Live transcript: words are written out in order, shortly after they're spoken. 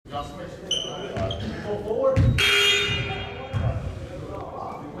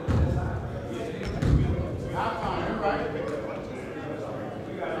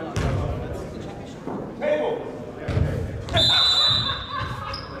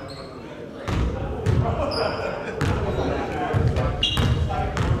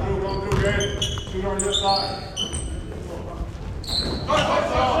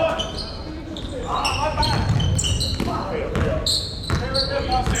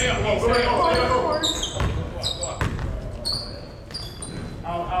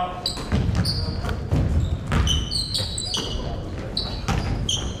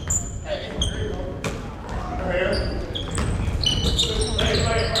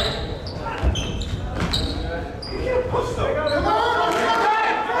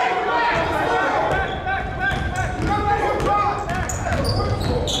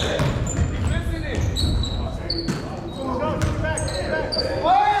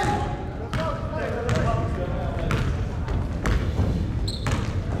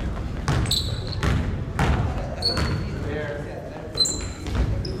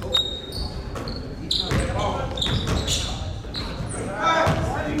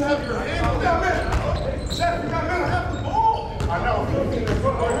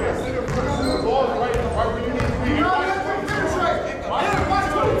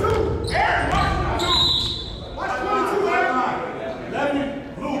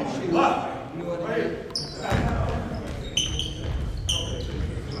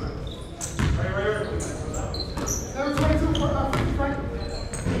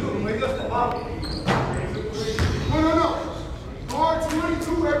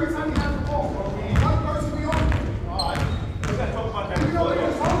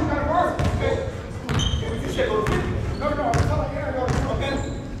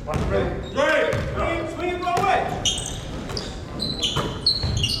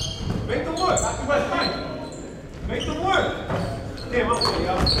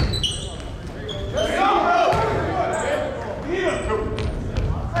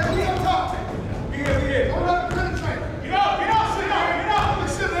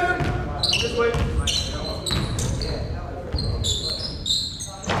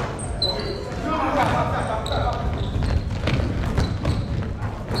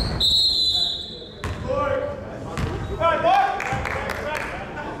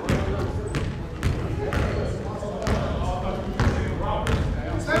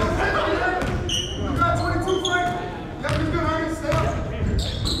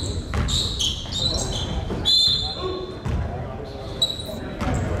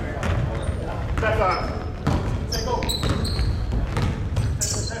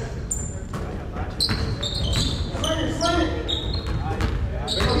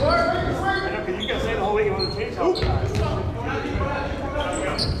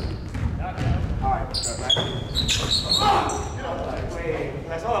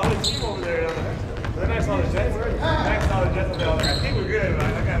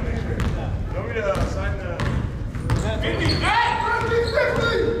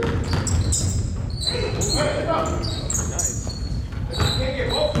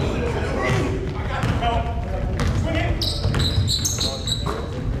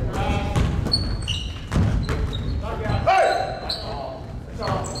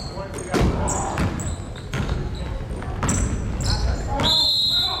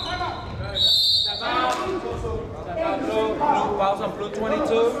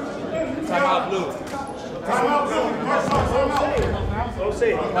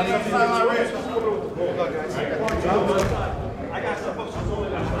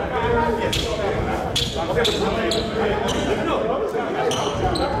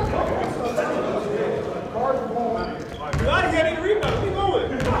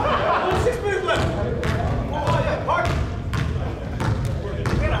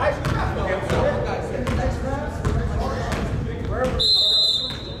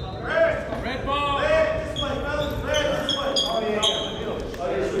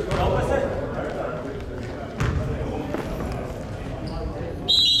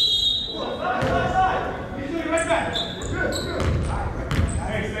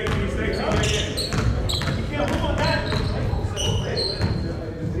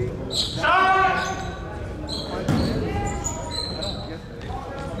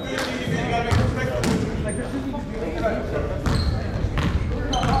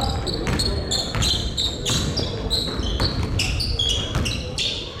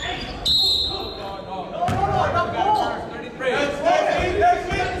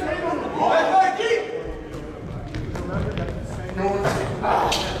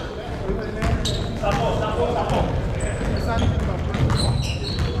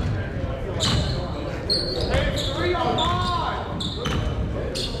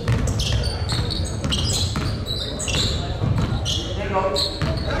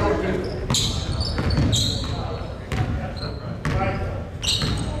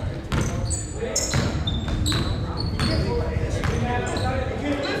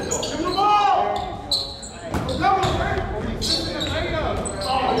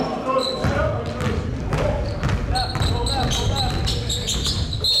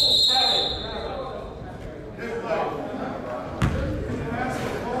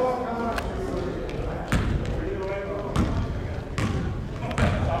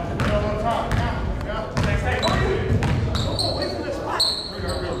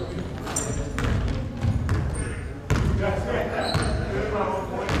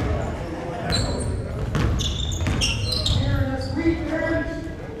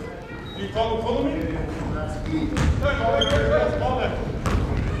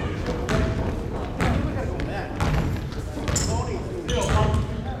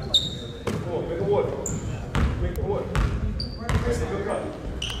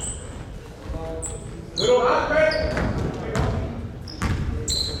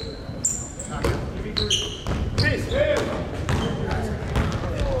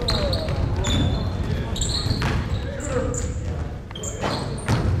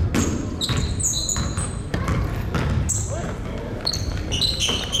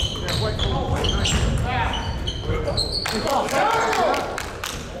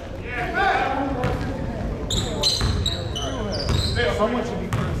Someone should be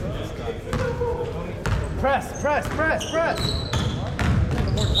press. Press.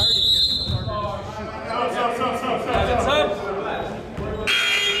 The more tired he gets, the harder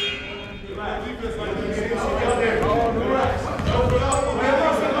it is to shoot.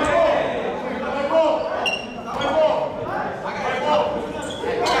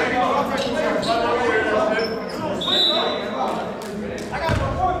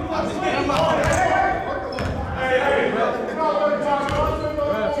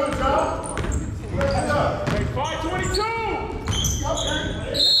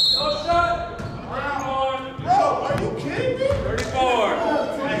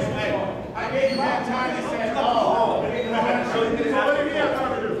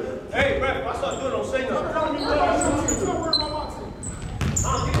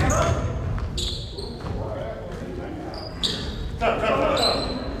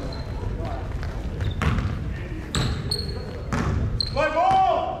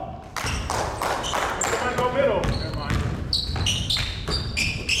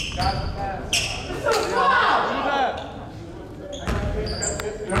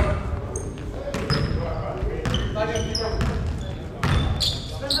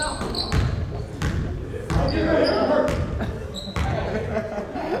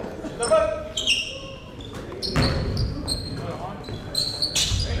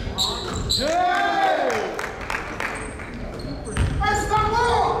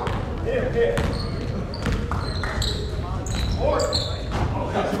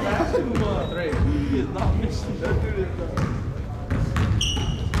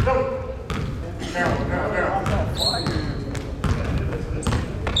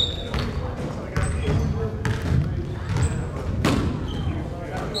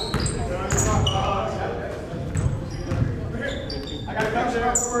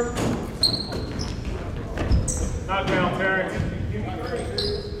 Not down, Terrence.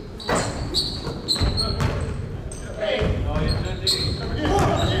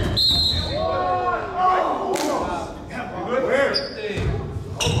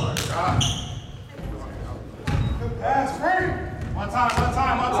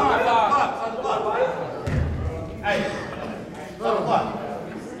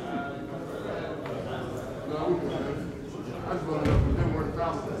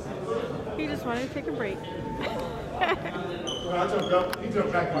 He just wanted to take a break. I jumped up. He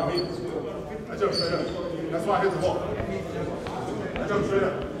jumped back to me. I jumped straight up. That's why I hit the ball. I jumped straight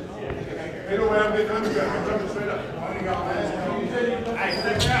up. Ain't no way I'm getting under that. I'm jumping straight up. Hey,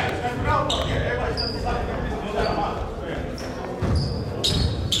 step back. Step out. Everybody step aside.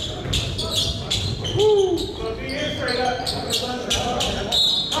 Woo! So be in straight up.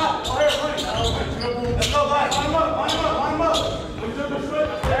 Let's go, guys. Line him up.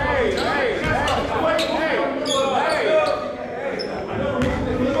 Hey.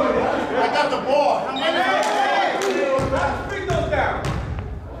 I got the ball. Pick those down.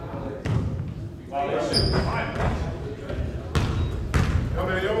 Yo,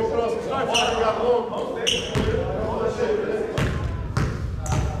 man, you almost put on some stripes. You got long.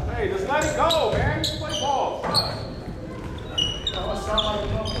 Hey, just let it go, man. Just play ball.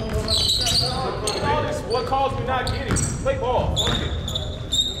 All this, what calls we not getting? Play ball.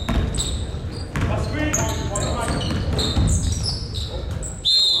 Screen.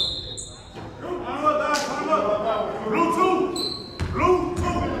 Blue two.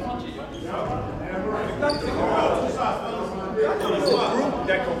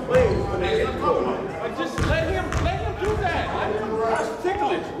 That complains when they get the goal. Like, just let him do that. Let him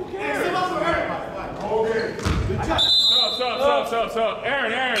tickle it. Who cares? Stop.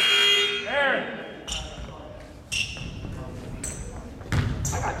 Aaron.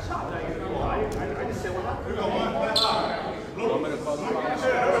 I got shot. I just said what we got one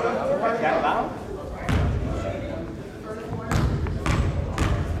that loud?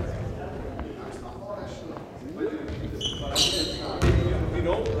 You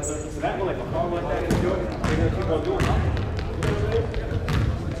know, so that one like a ball like that is good. They're gonna keep on doing it.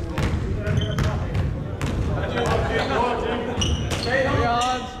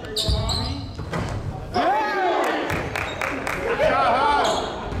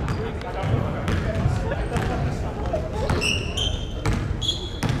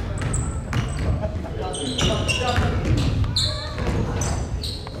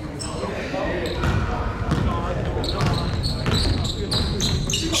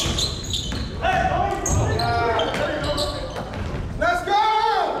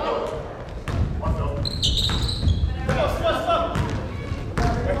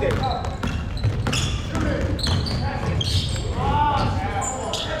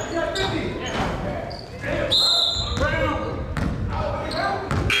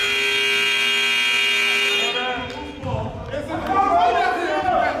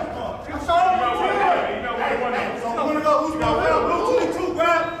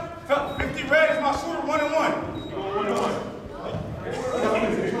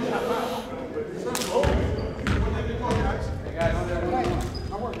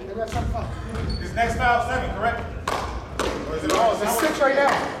 This next foul 7, correct? Or is it all? It's 6 right now.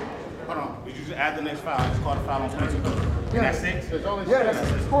 Hold on. Did you just add the next foul? It's called a foul on 22. And that's 6? Yeah, that's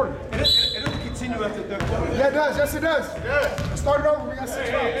 6 quarter. It doesn't continue after the third quarter. Yeah, it does. Yes, it does. Yeah. It started over. We got 6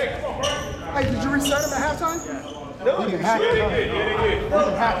 fouls. Hey, did you reset him at halftime? No, they did.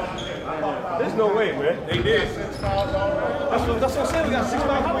 There's no way, man. They did. That's what I'm saying. We got 6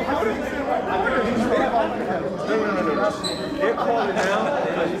 fouls. How we do it? No. They're calling now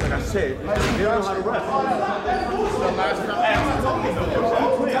because, like I said, they don't know how to ref.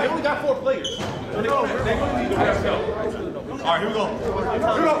 They only got 4 players. So they're going to need to ref go. All right, here we go.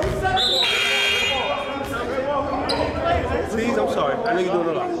 Please, I'm sorry. I know you're doing a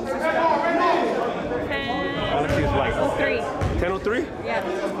lot. 10:03. All I see is white. 10:03? Yeah.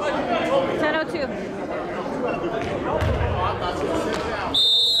 10:02.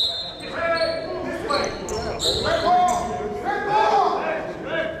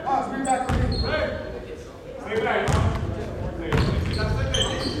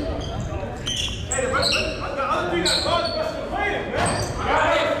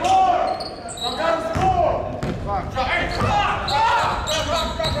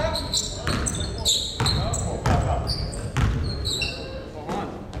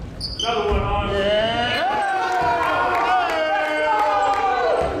 Another one on.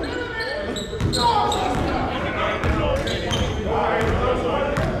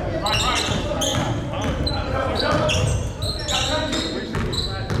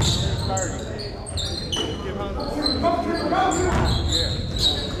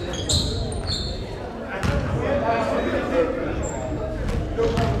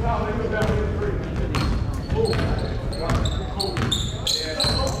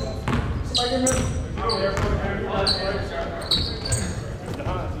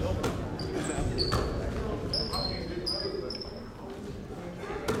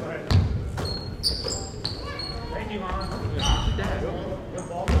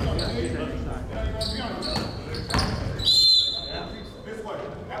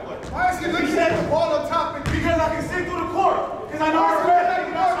 Why is he looking at the ball on top of the key? Because I can see through the court. Because I know it's red.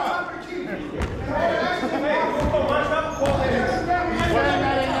 Ball on top of the key.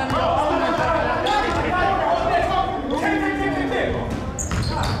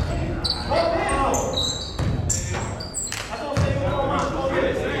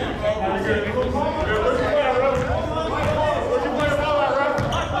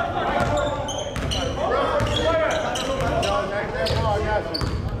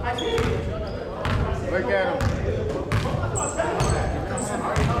 Look at him.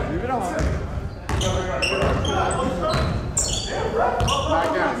 Leave it on. Back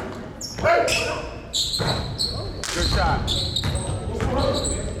down. Good shot.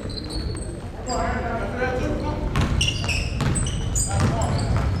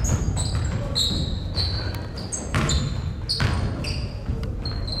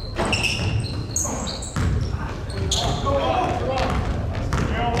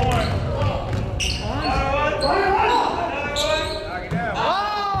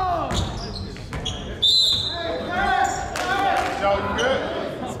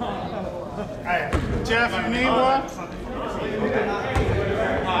 Jeff, you need one?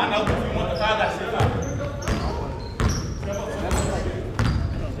 I know, if you want the foul, that's it.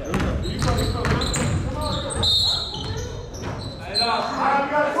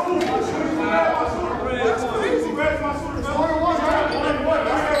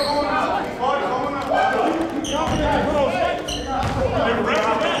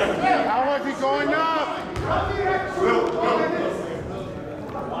 How was he going up?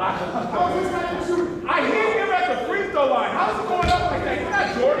 I hit him at the free throw line. How's it going up like that? He's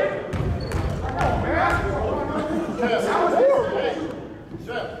not Jordan. Come on, man. That was horrible.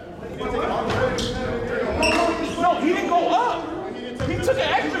 No, he didn't go up. He took an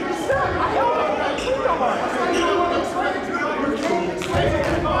extra. He said, I held him at the free throw line.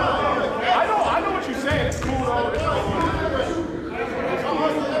 I know what you're saying. It's cool all the time.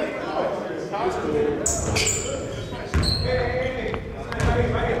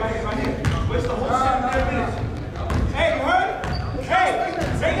 Hey, you heard? Hey,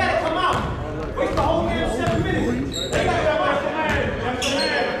 they gotta come out. Waste the whole game 7 minutes. They gotta come out.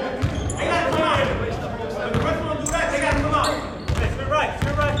 They gotta come out. When the rest of them do that, they gotta come out. Hey, spin right.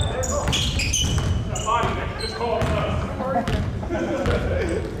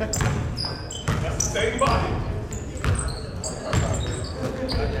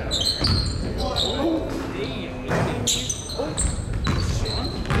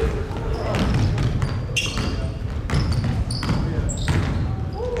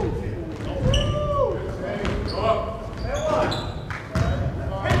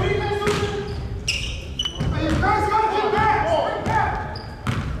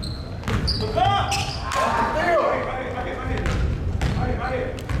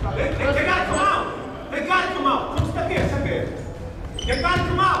 They gotta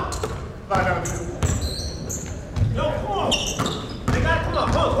come out. Lie down. Yo, come on. They gotta come out.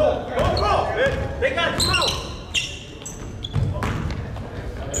 Go. They gotta come out.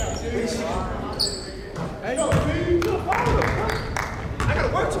 Hey, yo, you the father. I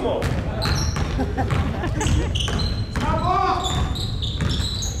gotta work tomorrow. Stop off.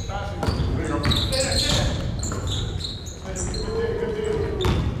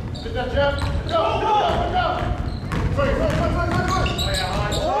 Get that, Jeff. Go. Quick.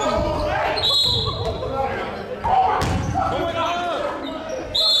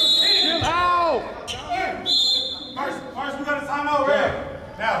 First, we got a timeout red.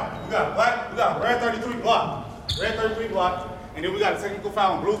 Now, we got red 33 block. Red 33 block. And then we got a technical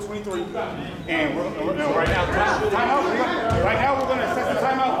foul on blue 23. And right now, timeout. Right now, we're going to assess the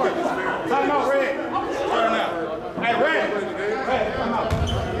timeout first. Timeout red. Right now. Hey, red, timeout.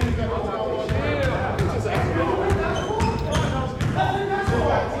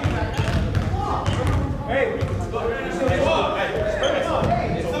 Hey,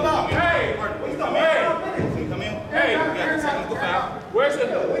 Hey, we got the technical foul. Where's the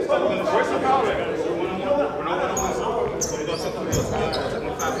foul at? We're not 1-on-1. So we go technical foul.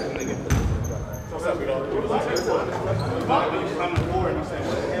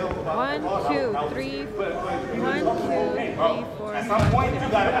 One, two, three, 1, 2, 3, 4. At some point, you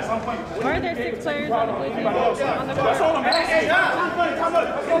got it. At some point. Why are there 6 players on the blue team? On the court. That's all I'm asking. Hey, I don't care. I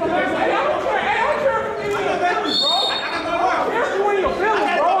don't care if you in your feelings, bro. I don't care if you in your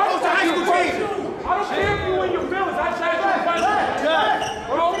feelings, bro. I don't care if you in your feelings. I just asked you a question.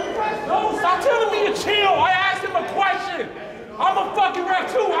 Bro, no, stop telling me to chill. I asked him a question. I'm a fucking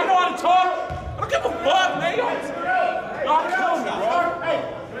ref too. I know how to talk. I don't give a fuck, man. Y'all killing me, bro.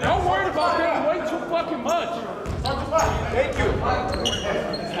 Don't worry about that way too fucking much. Thank you.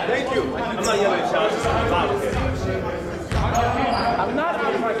 Thank you. I'm not yelling at y'all. I'm not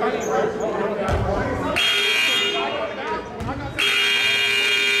out of my fucking words.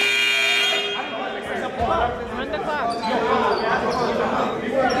 Run the clock.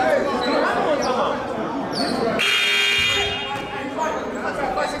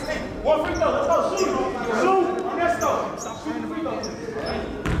 One free throw. Let's go. Shoot. Let's go. Stop shooting free throws.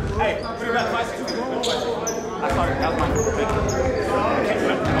 Hey, put it back. 5-6. I started. That was my first pick.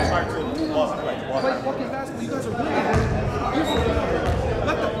 I'm sorry to the loss. Play fucking basketball. You guys are winning.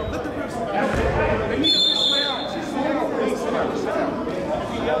 Let the refs. They need to sit down. Sit down. If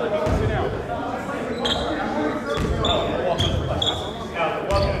you yell at me, sit down.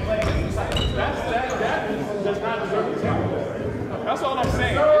 That's not deserving time. That's all I'm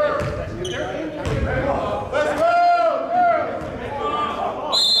saying. Let's go!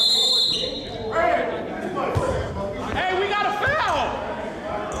 Hey, we got a foul!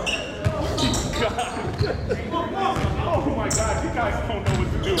 Oh my God, you guys don't know what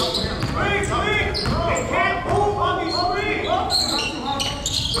to do. Screen! They can't move on these screens!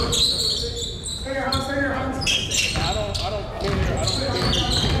 Stay here, Hans. I don't care.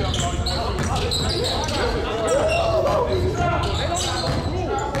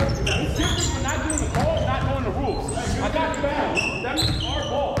 I got foul. That means our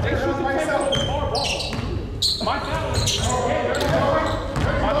ball. They should be taking our ball. My foul is negated.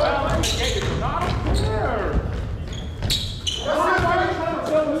 My foul is negated. I don't care.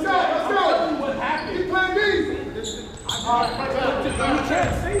 Let's go. What happened? Keep playing these. You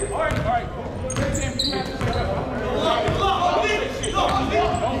can't see it. All right.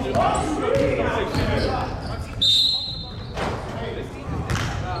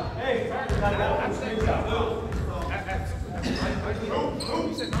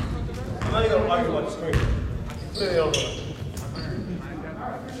 I'm not even going to argue about the screen.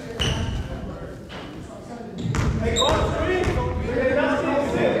 Hey, go on the screen. You're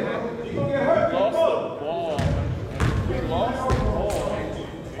going to get hurt. Lost the ball. We lost the ball.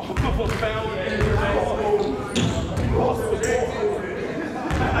 Almost found it. Lost the ball.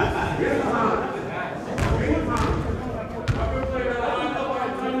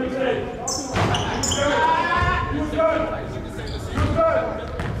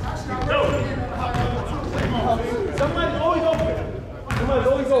 Somebody's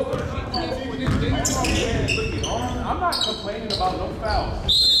always open. I'm not complaining about no fouls.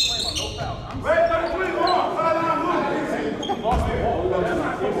 I'm complaining about no fouls. Red 33 long. Lost the ball. That's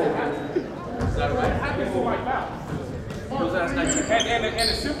not supposed to happen. That happens to my foul. And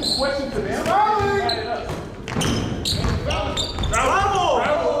a simple question to them. Travel!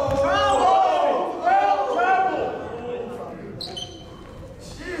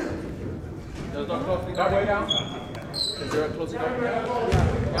 That way down? Is there a closing door? Yeah.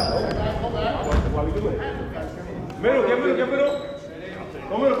 Why we do it? Middle, get middle.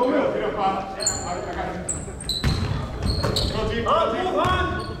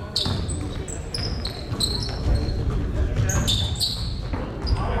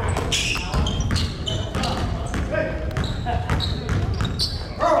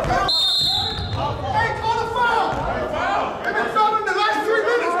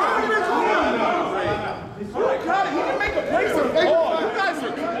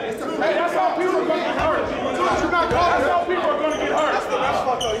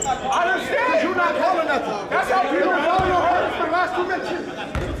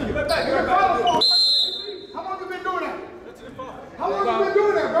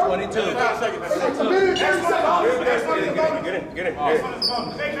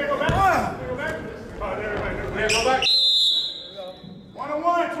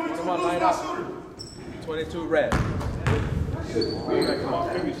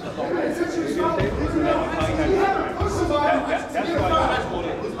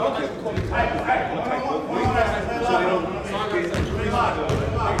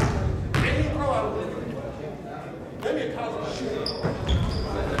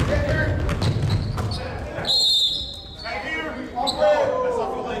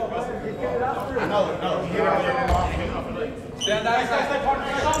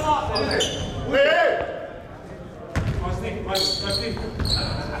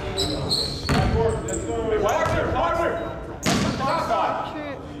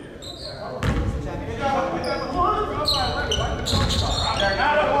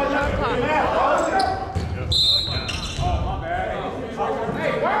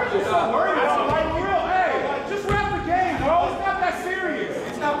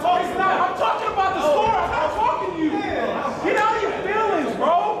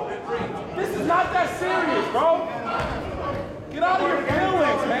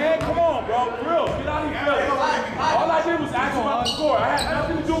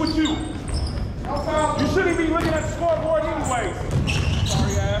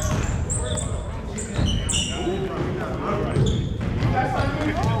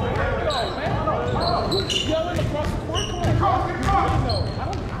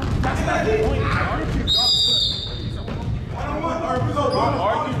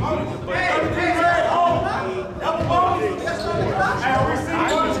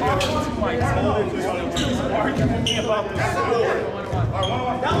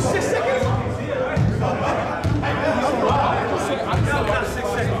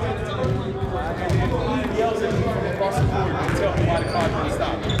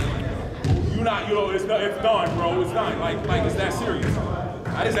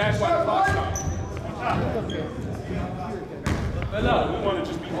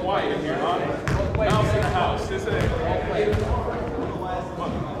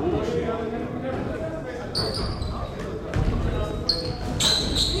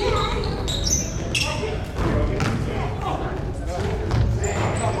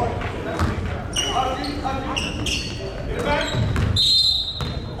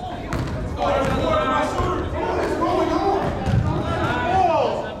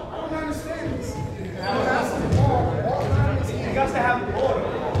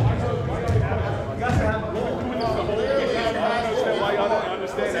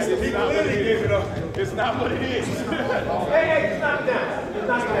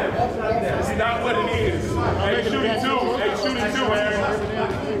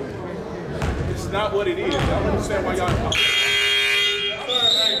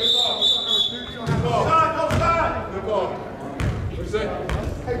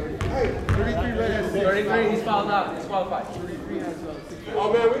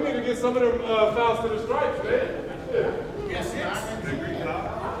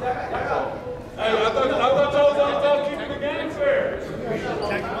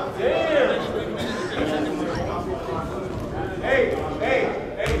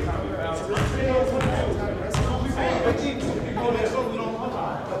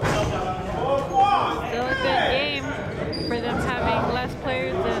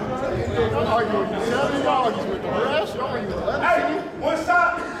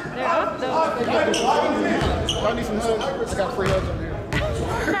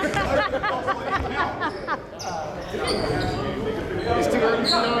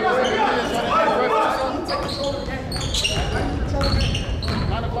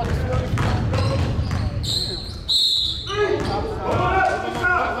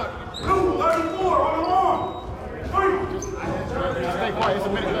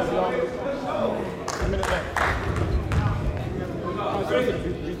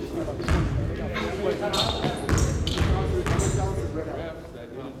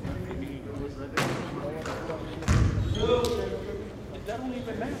 that don't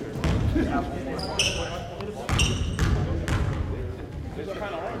even matter. It's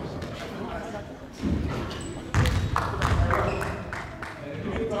kind of hard.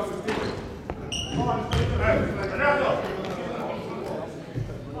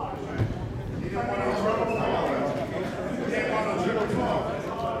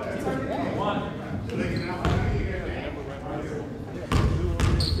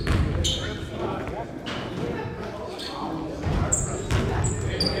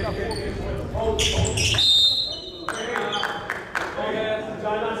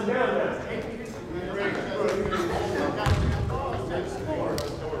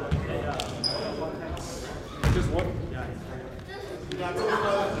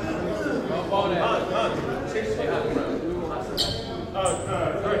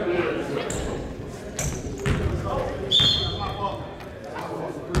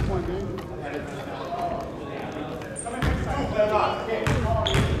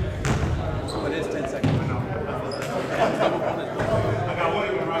 So it is 10 seconds.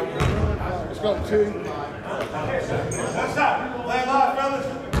 Let's go, two. What's up? Play live, fellas.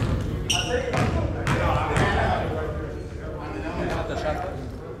 The shot.